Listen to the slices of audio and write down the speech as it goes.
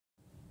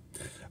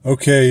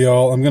Okay,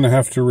 y'all, I'm going to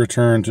have to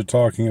return to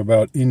talking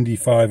about Indy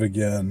 5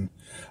 again.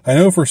 I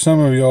know for some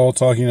of y'all,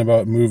 talking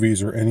about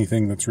movies or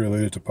anything that's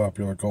related to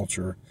popular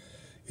culture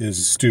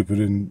is stupid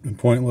and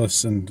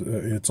pointless, and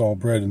it's all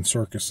bread and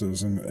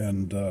circuses,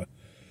 and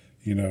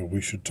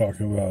we should talk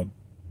about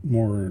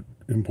more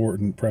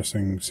important,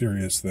 pressing,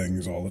 serious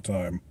things all the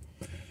time.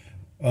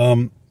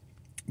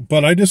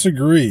 But I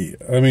disagree.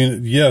 I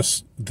mean,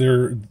 yes,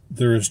 there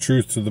is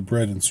truth to the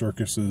bread and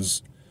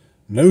circuses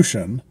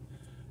notion.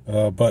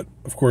 But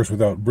of course,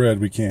 without bread,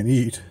 we can't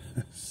eat.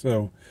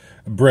 So,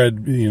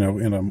 bread, in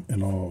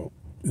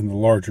the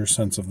larger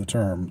sense of the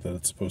term that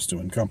it's supposed to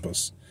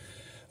encompass,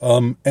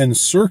 and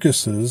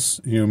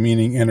circuses,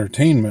 meaning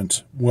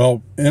entertainment.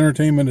 Well,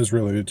 entertainment is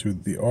related to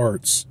the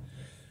arts,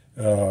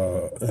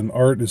 and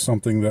art is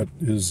something that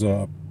is,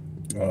 has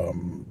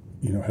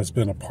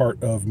been a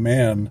part of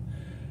man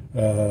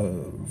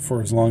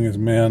for as long as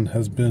man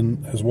has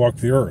walked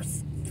the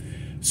earth.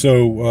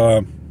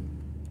 So.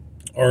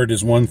 Art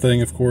is one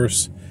thing, of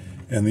course,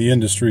 and the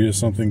industry is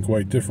something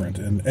quite different.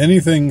 And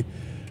anything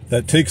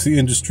that takes the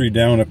industry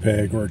down a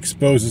peg or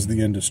exposes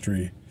the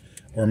industry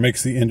or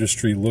makes the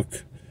industry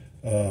look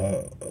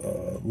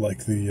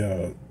like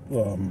the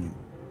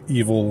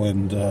evil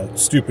and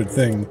stupid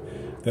thing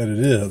that it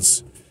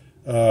is,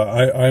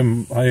 I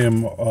am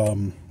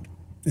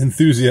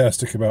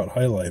enthusiastic about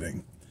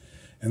highlighting.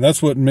 And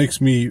that's what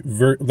makes me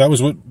that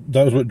was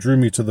what drew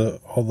me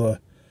to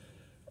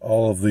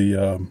all of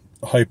the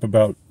hype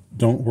about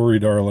Don't Worry,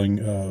 Darling,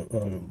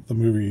 the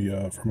movie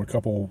from a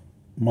couple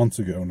months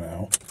ago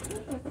now,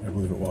 I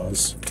believe it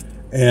was.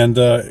 And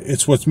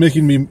it's what's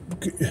making me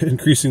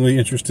increasingly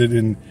interested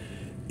in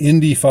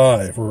Indy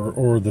 5,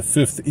 or the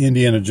fifth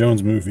Indiana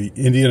Jones movie,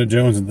 Indiana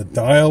Jones and the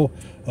Dial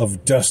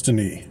of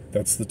Destiny.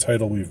 That's the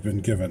title we've been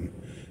given.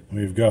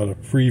 We've got a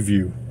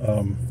preview,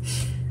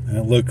 and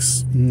it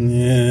looks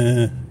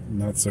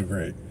not so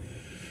great.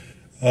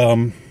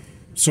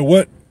 So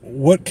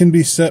what can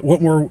be said?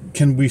 What more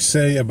can we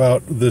say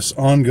about this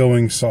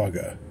ongoing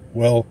saga?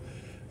 Well,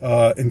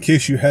 in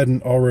case you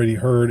hadn't already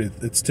heard,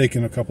 it's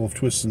taken a couple of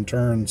twists and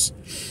turns.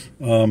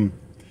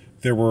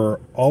 There were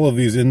all of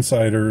these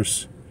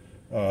insiders,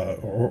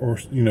 or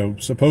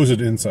supposed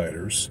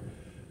insiders,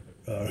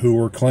 who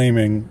were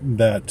claiming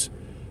that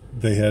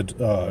they had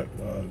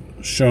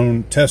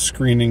shown test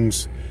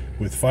screenings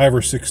with 5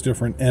 or 6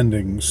 different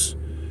endings,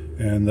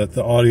 and that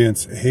the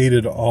audience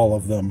hated all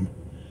of them.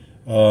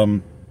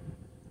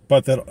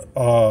 But that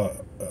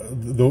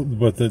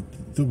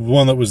the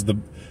one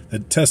that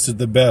tested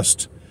the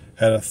best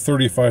had a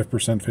 35%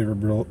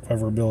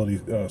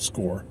 favorability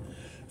score.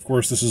 Of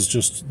course,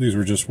 these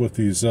were just what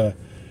these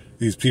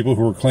people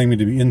who were claiming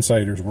to be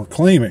insiders were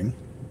claiming.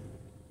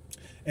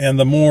 And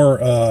the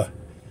more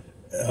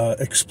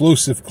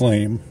explosive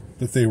claim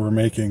that they were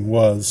making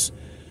was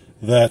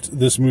that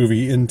this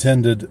movie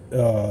intended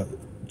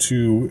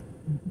to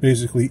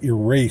basically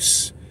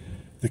erase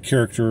the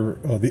character,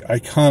 the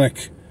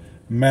iconic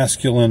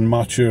masculine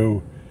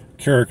macho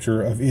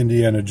character of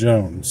Indiana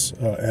Jones,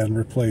 and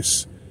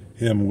replace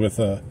him with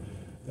a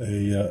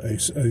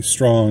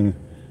strong,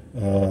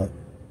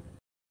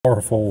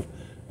 powerful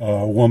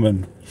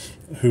woman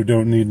who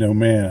don't need no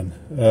man,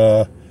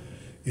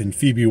 in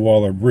Phoebe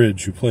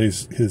Waller-Bridge, who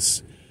plays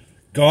his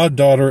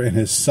goddaughter and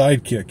his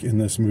sidekick in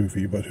this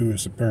movie, but who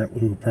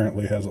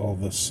apparently has all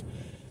this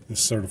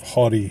sort of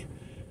haughty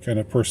kind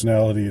of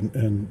personality,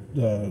 and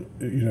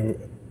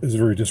is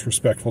very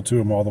disrespectful to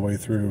him all the way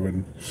through,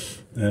 and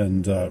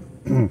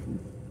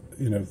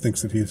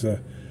thinks that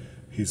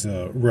he's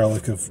a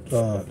relic of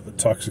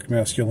toxic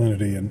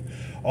masculinity and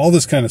all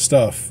this kind of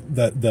stuff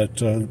that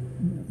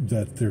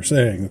they're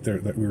saying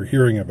that we're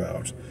hearing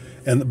about.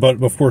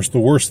 But of course, the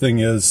worst thing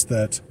is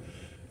that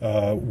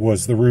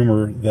was the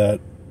rumor that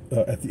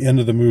at the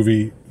end of the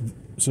movie,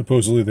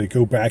 supposedly they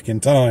go back in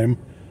time.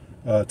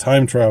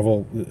 Time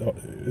travel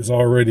is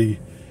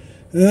already.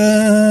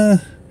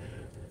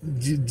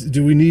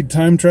 Do we need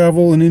time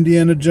travel in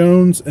Indiana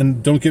Jones?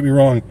 And don't get me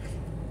wrong,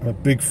 I'm a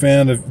big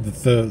fan of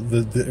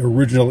the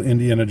original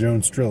Indiana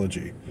Jones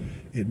trilogy.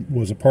 It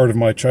was a part of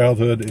my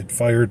childhood. It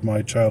fired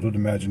my childhood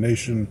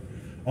imagination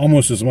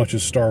almost as much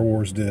as Star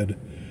Wars did.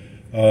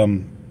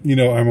 I'm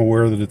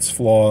aware that it's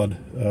flawed.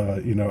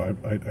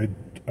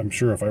 I'm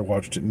sure if I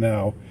watched it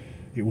now,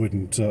 it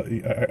wouldn't.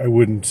 I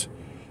wouldn't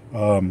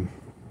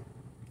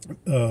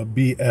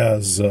be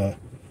as. It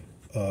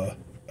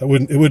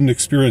wouldn't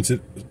experience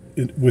it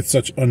with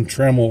such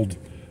untrammeled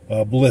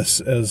bliss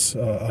as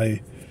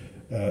I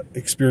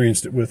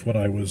experienced it with when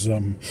I was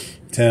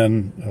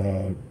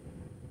 10,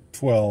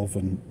 12,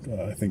 and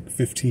I think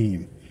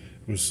 15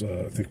 was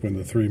I think when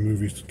the 3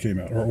 movies came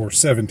out, or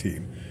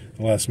 17.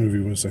 The last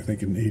movie was, I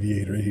think, in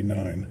 88 or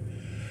 89.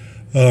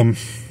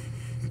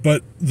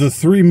 But the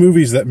 3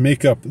 movies that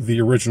make up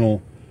the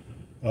original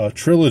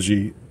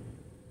trilogy,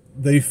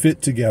 they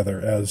fit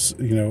together as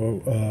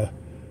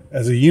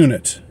a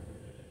unit.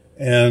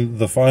 And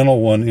the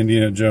final one,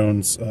 Indiana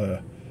Jones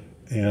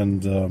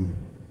and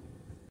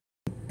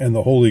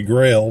the Holy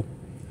Grail,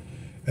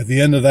 at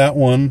the end of that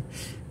one,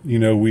 You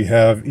know, we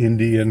have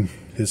Indy and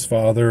his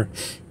father,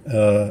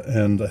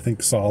 and I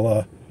think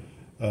Sala,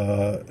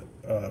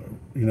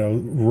 you know,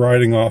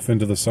 riding off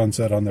into the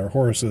sunset on their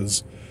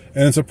horses.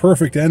 And it's a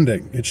perfect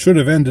ending. It should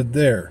have ended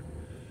there.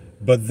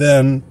 But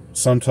then,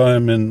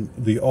 sometime in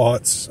the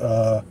aughts,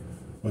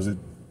 was it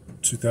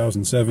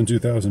 2007,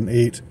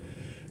 2008,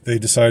 they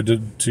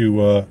decided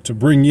to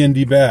bring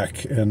Indy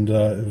back. And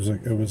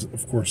it was,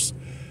 of course,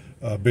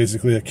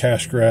 basically a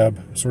cash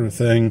grab sort of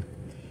thing.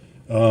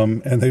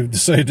 And they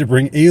decided to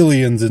bring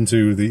aliens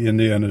into the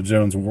Indiana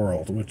Jones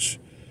world, which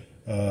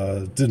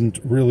didn't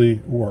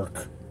really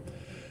work.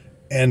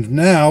 And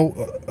now,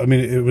 I mean,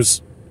 it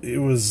was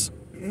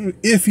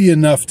iffy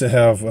enough to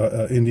have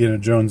Indiana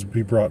Jones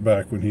be brought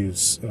back when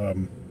he's,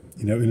 you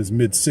know, in his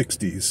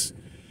mid-60s.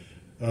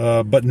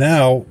 But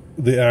now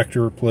the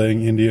actor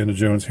playing Indiana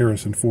Jones,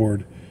 Harrison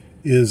Ford,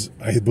 is,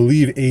 I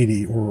believe,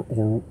 80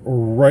 or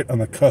right on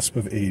the cusp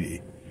of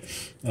 80.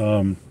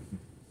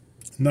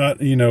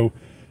 Not, you know,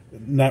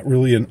 not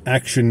really an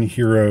action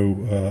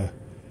hero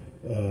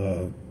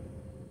you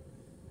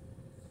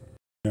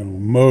know,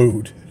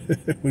 mode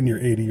when you're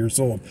 80 years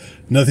old.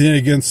 Nothing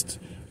against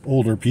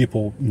older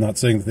people. I'm not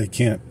saying that they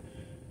can't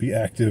be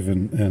active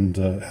and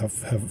have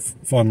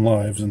fun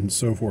lives and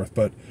so forth,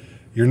 but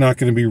you're not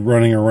going to be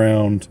running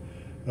around,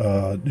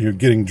 you're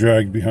getting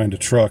dragged behind a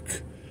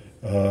truck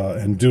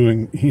and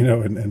doing, you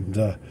know,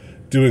 and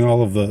doing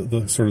all of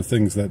the sort of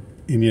things that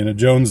Indiana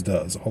Jones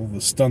does, all of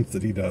the stunts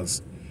that he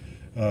does.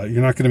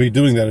 You're not going to be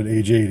doing that at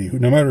age 80,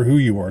 no matter who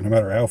you are, no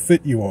matter how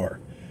fit you are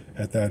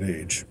at that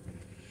age.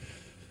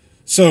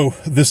 So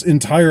this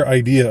entire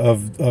idea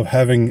of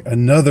having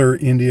another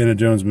Indiana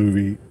Jones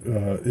movie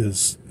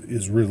is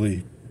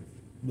really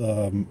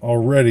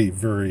already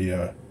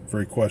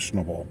very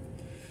questionable.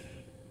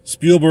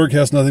 Spielberg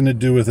has nothing to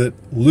do with it.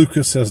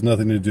 Lucas has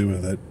nothing to do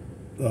with it.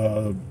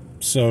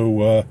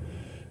 So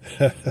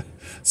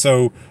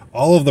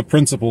all of the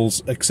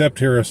principals except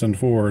Harrison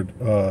Ford,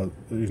 you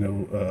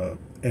know,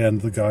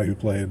 and the guy who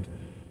played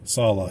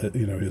Sala,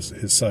 you know, his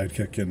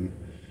sidekick in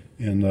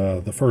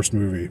the first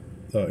movie.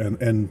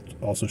 And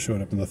also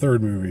showed up in the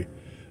third movie.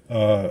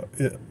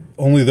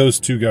 Only those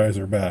two guys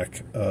are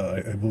back,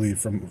 I believe,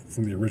 from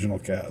the original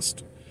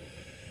cast.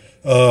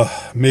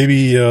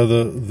 Maybe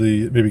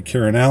maybe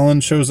Karen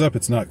Allen shows up.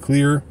 It's not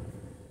clear.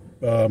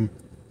 In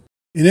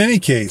any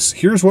case,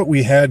 here's what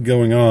we had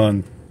going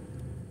on.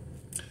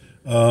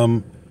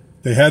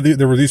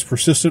 There were these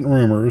persistent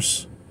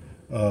rumors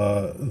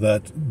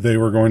that they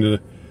were going to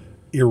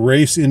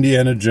erase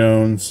Indiana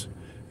Jones,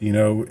 you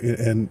know,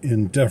 and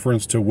in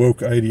deference to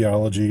woke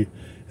ideology,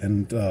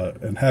 and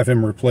have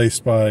him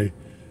replaced by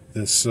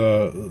this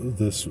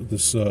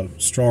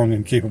strong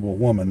and capable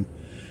woman.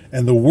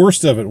 And the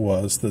worst of it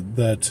was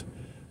that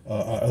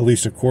at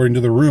least according to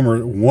the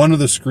rumor, one of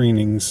the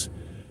screenings,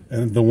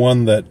 and the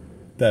one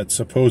that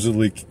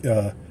supposedly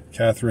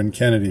Catherine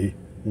Kennedy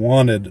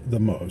wanted the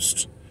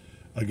most.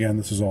 Again,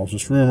 this is all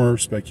just rumor,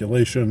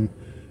 speculation,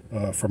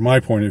 from my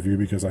point of view,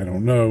 because I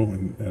don't know,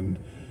 and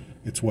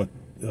it's what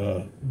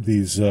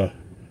these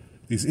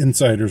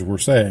insiders were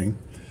saying.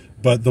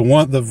 But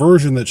the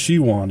version that she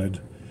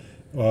wanted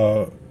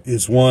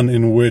is one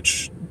in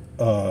which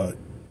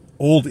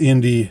old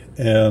Indy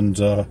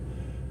and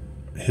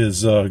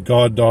his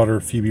goddaughter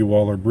Phoebe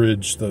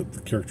Waller-Bridge, the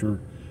character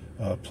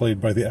played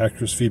by the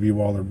actress Phoebe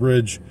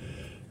Waller-Bridge,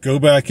 go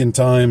back in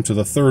time to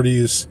the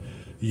 30s.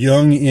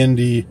 Young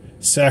Indy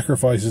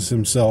sacrifices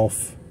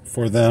himself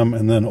for them,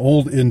 and then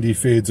old Indy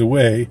fades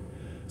away.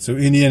 So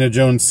Indiana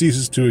Jones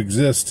ceases to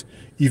exist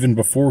even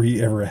before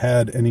he ever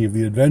had any of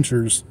the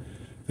adventures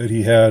that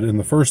he had in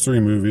the first three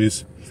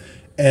movies.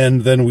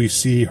 And then we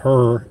see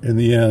her in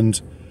the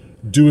end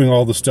doing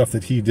all the stuff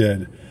that he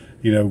did,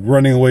 you know,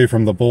 running away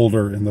from the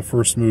boulder in the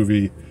first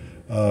movie,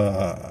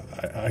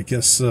 I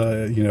guess,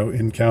 you know,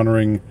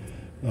 encountering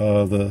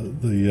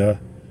the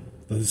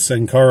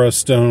Sankara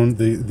stone,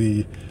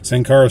 the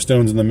Sankara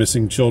stones and the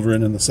missing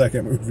children in the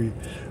second movie.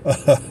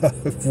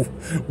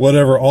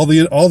 Whatever, all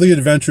the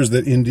adventures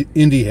that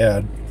Indy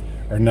had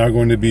are now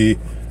going to be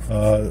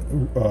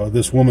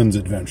this woman's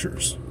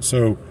adventures.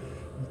 So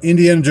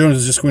Indiana Jones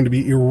is just going to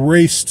be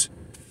erased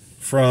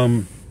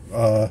from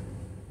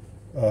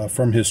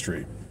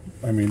history.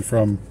 I mean,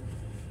 from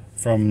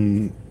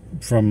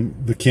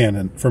the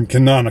canon, from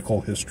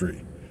canonical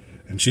history.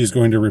 And she's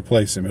going to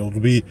replace him. It'll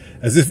be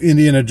as if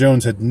Indiana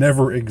Jones had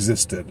never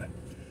existed.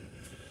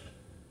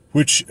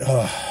 Which,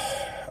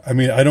 I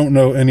mean, I don't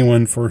know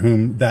anyone for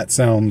whom that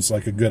sounds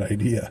like a good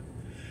idea.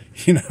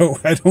 You know,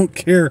 I don't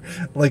care.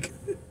 Like,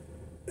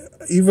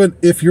 even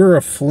if you're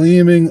a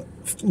flaming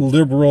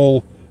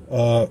liberal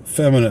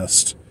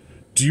feminist,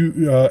 do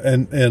you,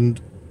 and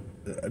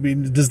I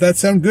mean, does that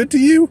sound good to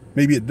you?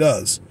 Maybe it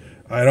does.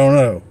 I don't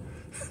know.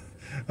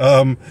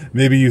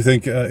 Maybe you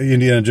think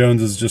Indiana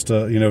Jones is just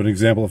an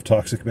example of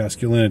toxic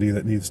masculinity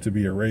that needs to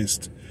be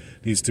erased,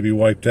 needs to be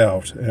wiped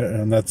out,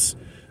 and that's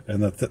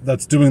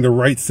doing the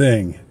right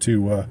thing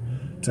to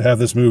have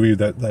this movie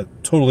that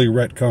totally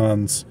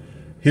retcons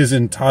his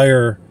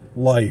entire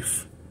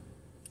life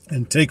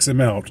and takes him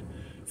out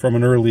from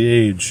an early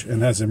age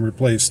and has him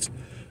replaced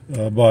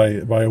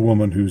by a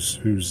woman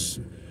who's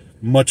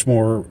much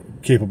more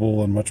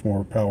capable and much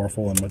more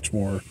powerful and much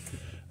more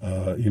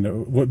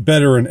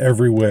better in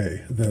every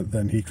way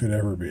than he could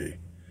ever be,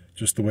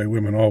 just the way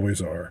women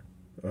always are.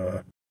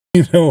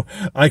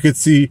 I could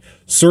see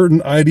certain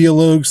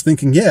ideologues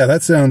thinking, yeah,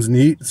 that sounds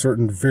neat.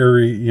 Certain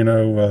very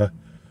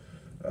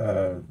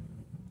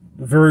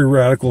very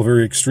radical,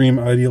 very extreme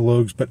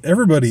ideologues, but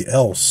everybody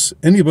else,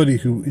 anybody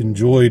who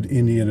enjoyed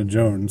Indiana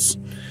Jones,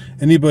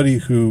 anybody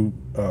who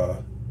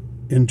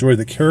enjoyed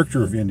the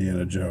character of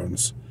Indiana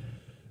Jones,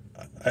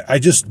 I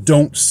just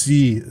don't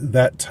see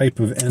that type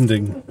of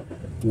ending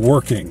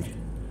working.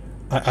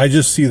 I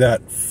just see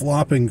that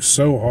flopping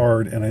so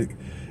hard, and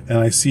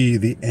I see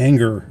the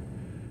anger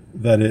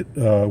that it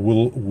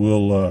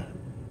will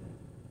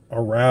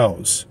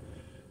arouse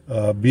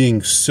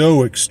being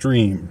so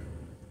extreme.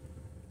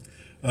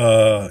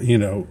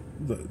 They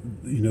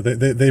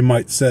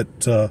might set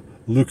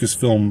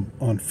Lucasfilm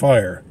on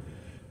fire.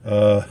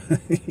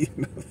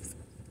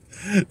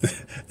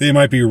 They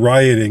might be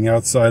rioting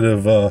outside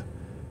of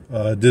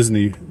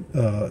Disney,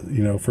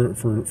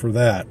 for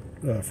that,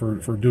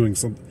 for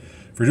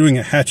doing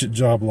a hatchet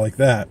job like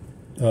that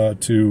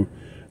to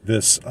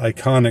this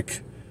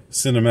iconic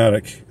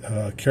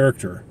cinematic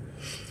character.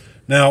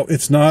 Now,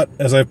 it's not,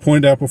 as I've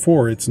pointed out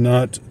before, it's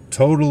not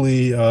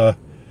totally.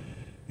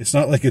 It's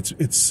not like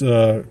it's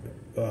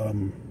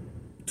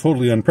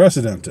totally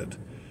unprecedented.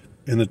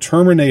 In the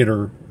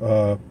Terminator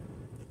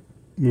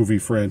movie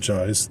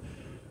franchise,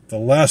 the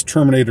last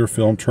Terminator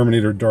film,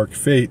 Terminator Dark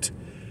Fate,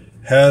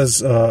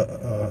 has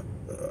a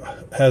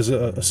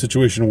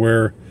situation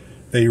where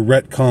they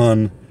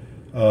retcon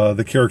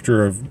the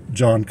character of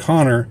John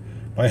Connor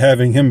by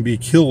having him be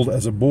killed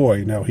as a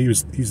boy. Now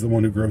he's the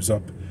one who grows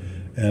up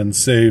and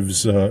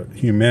saves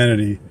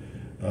humanity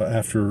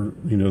after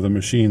the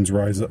machines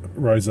rise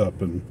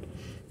up and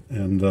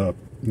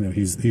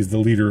he's the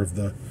leader of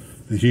the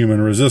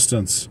human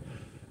resistance.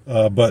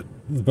 But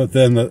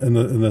then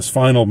in this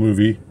final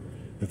movie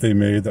that they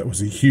made, that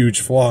was a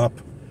huge flop.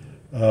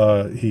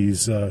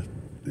 He's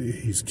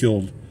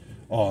killed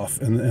off,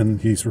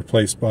 and he's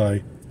replaced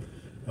by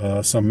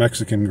some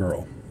Mexican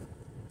girl.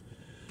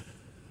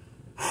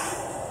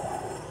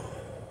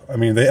 I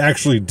mean, they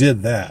actually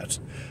did that.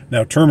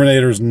 Now,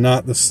 Terminator's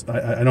not this.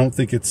 I don't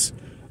think it's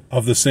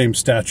of the same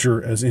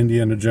stature as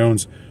Indiana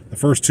Jones. The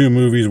first two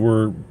movies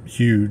were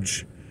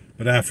huge,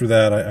 but after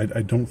that,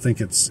 I don't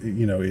think it's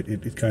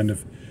it kind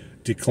of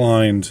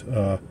declined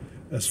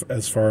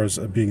as far as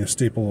being a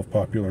staple of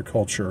popular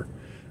culture.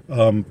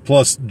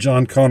 Plus,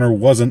 John Connor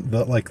wasn't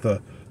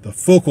the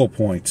focal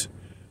point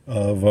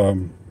of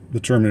the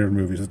Terminator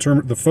movies.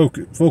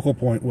 The focal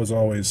point was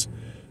always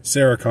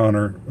Sarah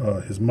Connor,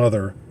 his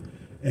mother,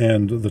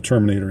 and the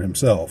Terminator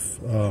himself,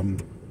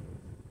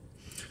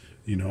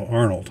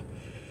 Arnold.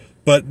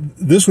 But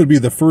this would be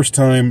the first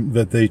time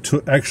that they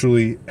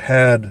actually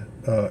had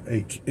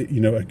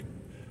the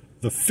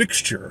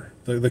fixture,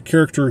 the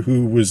character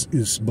who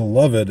is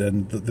beloved,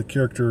 and the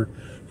character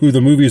who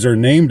the movies are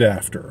named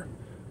after,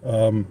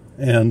 and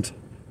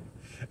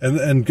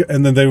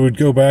then they would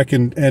go back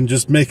and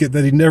just make it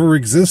that he never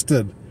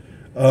existed.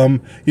 A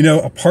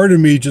part of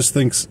me just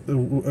thinks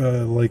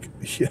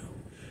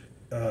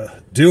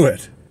do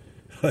it,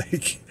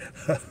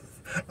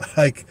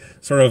 like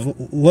sort of,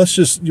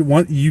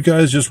 you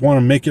guys just want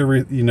to make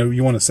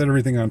you want to set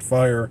everything on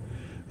fire.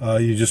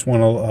 You just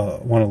want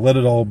to let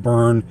it all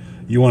burn.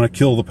 You want to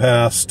kill the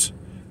past,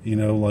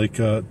 like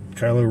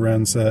Kylo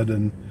Ren said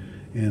in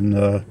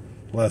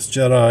Last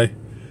Jedi.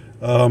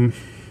 I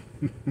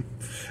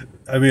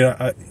mean,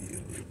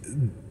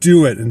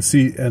 do it and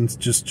see, and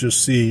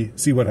just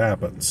see what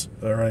happens.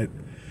 All right.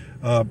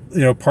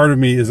 Part of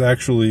me is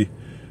actually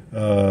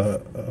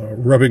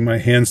rubbing my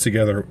hands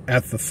together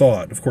at the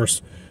thought. Of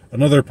course,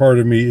 another part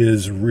of me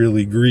is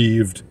really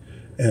grieved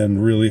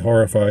and really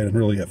horrified and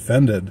really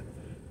offended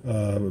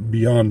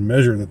beyond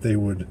measure that they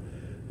would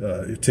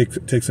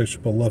take such a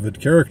beloved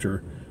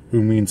character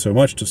who means so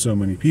much to so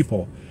many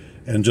people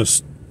and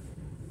just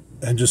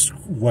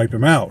wipe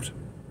him out.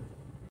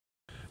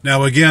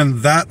 Now,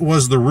 again, that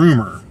was the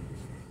rumor,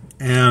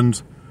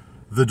 and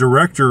the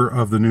director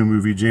of the new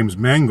movie, James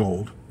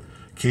Mangold,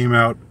 came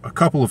out a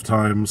couple of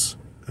times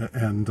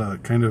and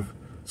kind of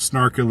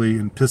snarkily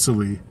and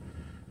pissily,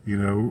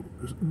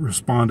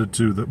 responded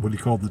to what he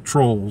called the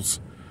trolls,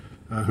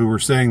 who were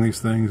saying these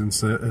things, and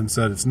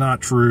said it's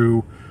not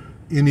true.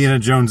 Indiana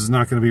Jones is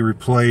not going to be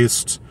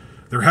replaced.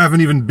 There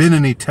haven't even been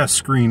any test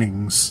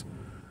screenings.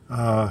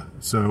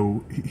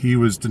 So he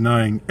was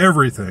denying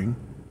everything.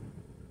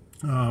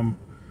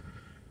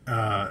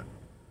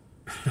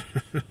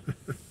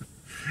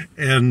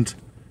 And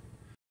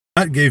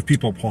that gave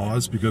people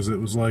pause, because it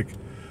was like,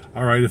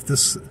 all right, if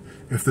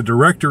the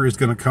director is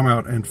going to come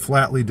out and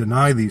flatly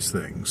deny these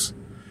things,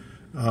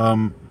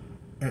 and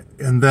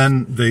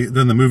then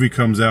the movie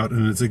comes out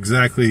and it's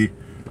exactly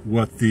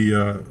what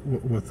the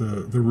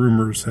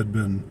rumors had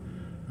been,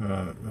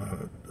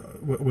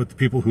 what the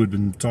people who had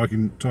been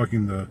talking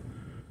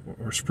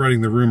or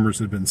spreading the rumors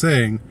had been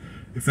saying,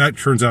 if that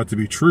turns out to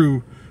be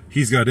true,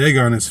 he's got egg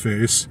on his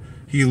face.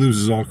 He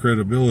loses all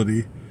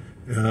credibility,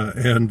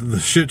 and the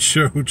shit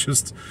show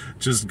just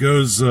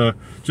goes,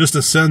 just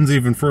ascends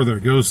even further.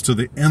 It goes to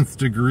the nth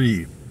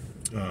degree,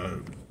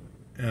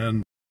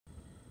 and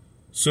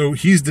so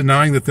he's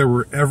denying that there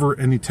were ever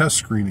any test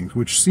screenings,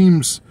 which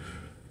seems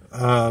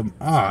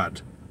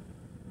odd.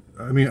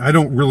 I mean, I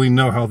don't really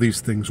know how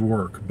these things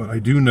work, but I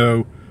do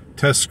know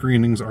test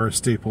screenings are a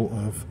staple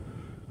of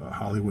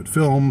Hollywood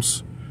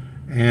films,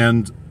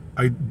 and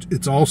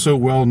it's also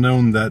well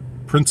known that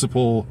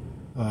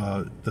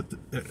that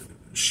the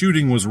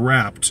shooting was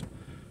wrapped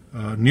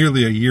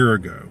nearly a year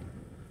ago.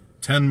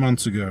 10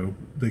 months ago,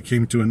 they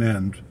came to an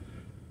end.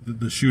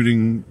 The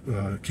shooting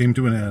came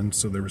to an end,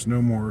 so there was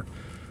no more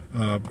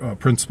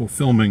principal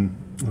filming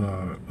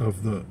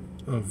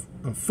of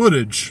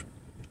footage.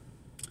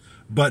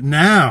 But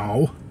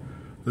now,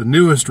 the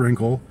newest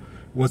wrinkle,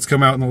 what's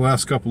come out in the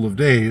last couple of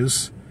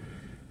days,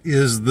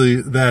 is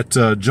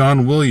that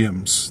John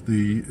Williams,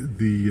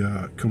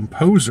 the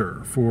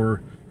composer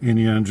for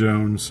Indiana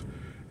Jones,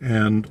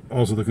 and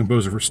also the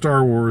composer for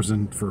Star Wars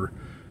and for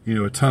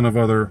a ton of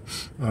other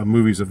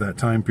movies of that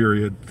time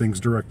period, things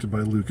directed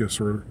by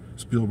Lucas or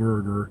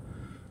Spielberg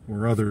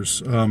or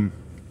others.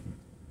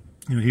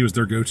 He was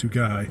their go-to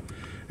guy,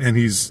 and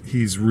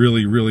he's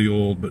really, really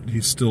old, but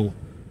he's still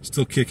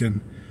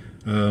kicking.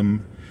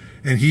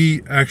 And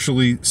he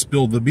actually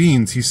spilled the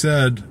beans. He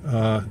said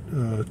at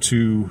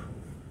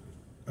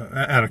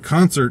a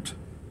concert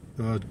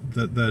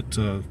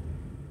that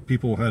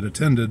people had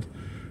attended,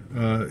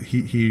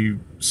 he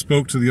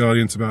spoke to the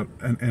audience about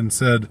and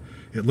said,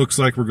 "It looks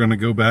like we're going to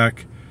go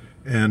back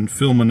and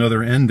film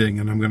another ending,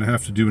 and I'm going to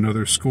have to do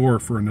another score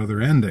for another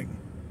ending."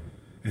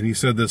 And he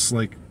said this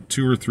like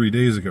 2 or 3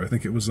 days ago. I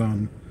think it was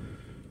on,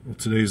 well,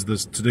 today's the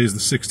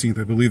 16th.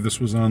 I believe this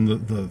was on the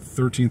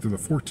 13th or the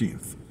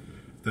 14th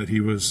that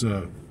he was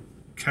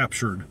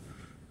captured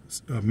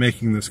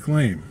making this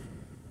claim.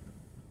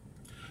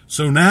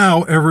 So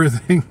now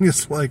everything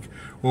is like,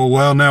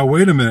 well, now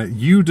wait a minute.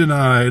 You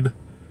denied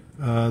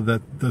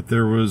that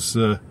there was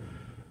that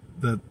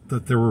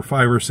there were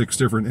 5 or 6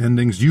 different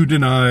endings. You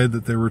denied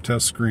that there were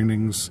test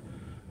screenings,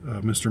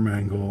 Mr.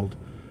 Mangold,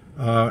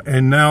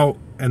 and now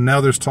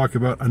there's talk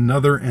about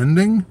another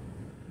ending.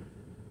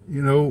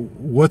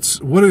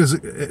 What is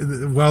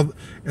it? Well,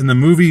 and the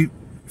movie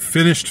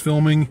finished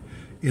filming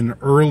in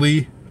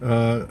early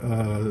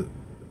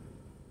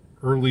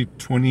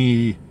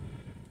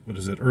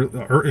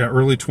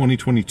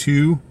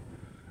 2022.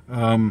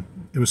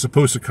 It was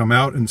supposed to come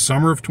out in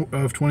summer of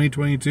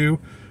 2022,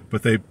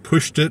 but they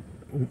pushed it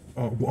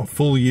a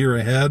full year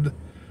ahead.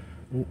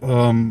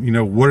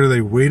 What are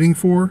they waiting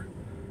for?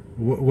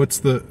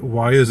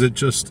 Why is it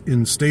just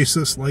in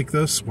stasis like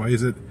this? Why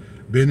has it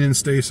been in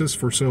stasis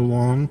for so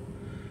long?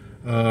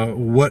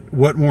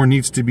 What more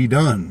needs to be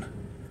done?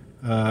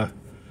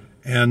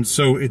 And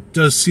so it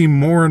does seem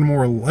more and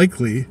more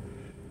likely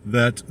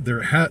that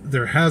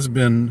there has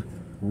been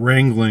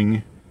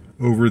wrangling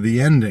over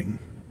the ending,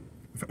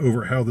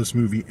 over how this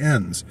movie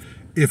ends.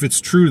 If it's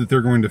true that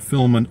they're going to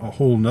film a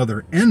whole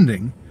nother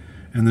ending,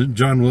 and that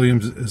John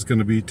Williams is going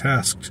to be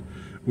tasked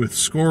with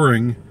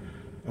scoring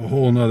a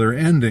whole nother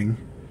ending,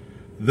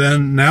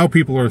 then now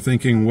people are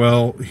thinking,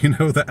 well,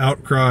 the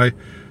outcry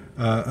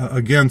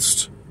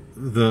against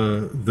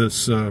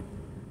this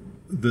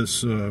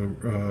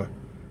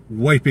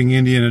wiping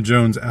Indiana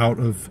Jones out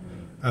of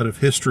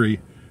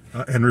history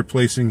and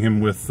replacing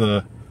him with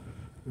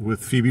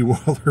Phoebe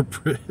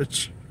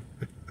Waller-Bridge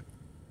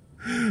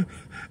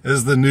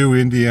as the new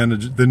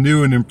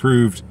and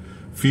improved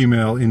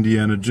female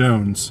Indiana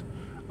Jones.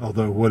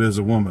 Although, what is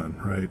a woman,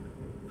 right?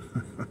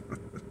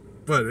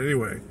 But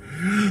anyway,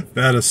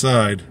 that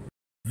aside,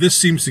 this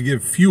seems to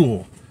give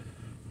fuel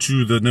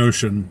to the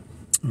notion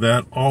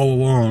that all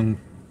along,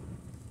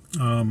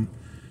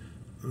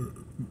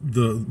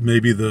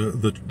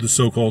 the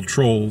so-called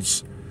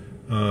trolls,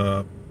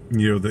 the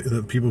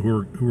people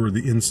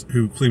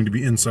who claim to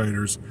be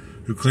insiders,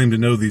 who claim to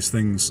know these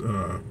things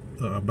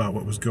about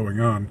what was going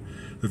on,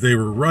 that they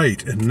were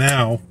right, and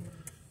now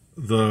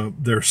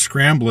they're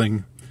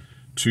scrambling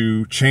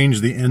to change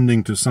the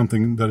ending to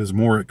something that is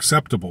more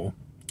acceptable,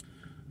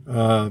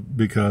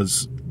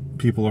 because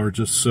people are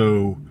just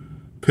so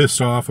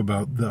pissed off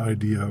about the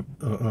idea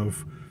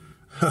of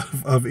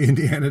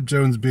Indiana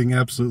Jones being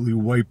absolutely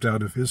wiped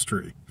out of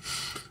history.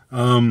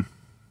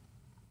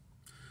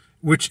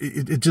 Which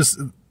it just,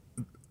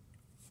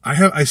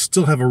 I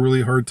still have a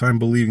really hard time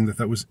believing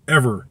that was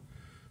ever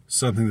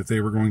something that they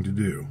were going to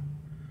do.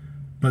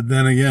 But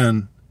then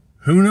again,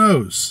 who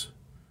knows?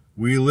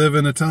 We live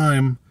in a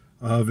time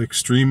of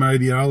extreme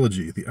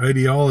ideology. The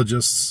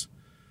ideologists,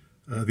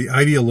 the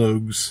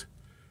ideologues,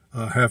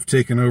 have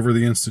taken over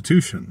the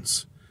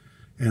institutions,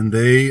 and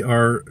they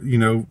are,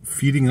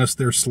 feeding us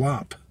their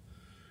slop.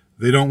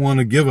 They don't want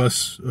to give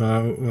us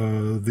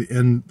the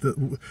end.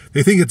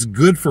 They think it's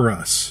good for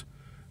us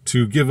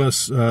to give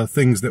us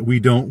things that we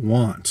don't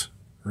want,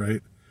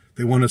 right?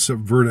 They want to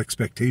subvert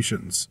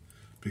expectations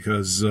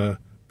because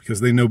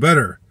they know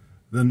better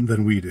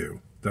than we do.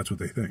 That's what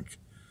they think.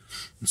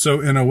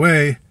 So in a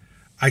way,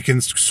 I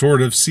can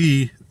sort of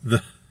see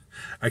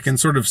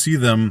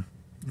them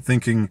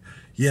thinking,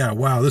 yeah,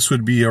 wow, this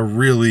would be a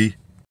really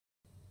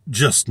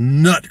just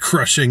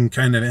nut-crushing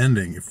kind of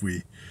ending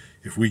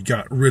if we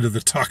got rid of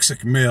the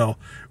toxic male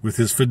with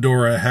his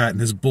fedora hat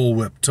and his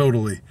bullwhip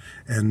totally,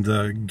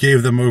 and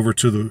gave them over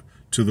to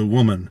the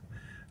woman,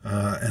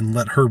 and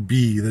let her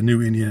be the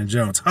new Indiana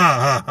Jones.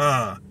 Ha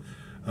ha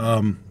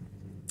ha.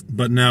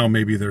 But now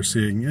maybe they're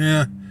seeing,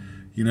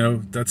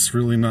 that's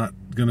really not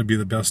going to be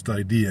the best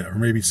idea. Or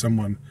maybe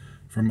someone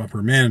from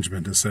upper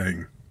management is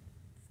saying,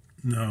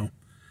 no,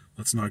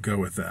 let's not go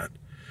with that.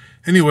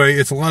 Anyway,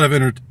 it's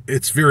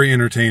it's very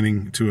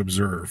entertaining to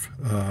observe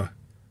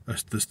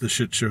the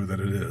shit show that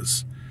it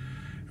is.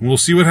 And we'll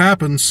see what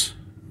happens.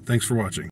 Thanks for watching.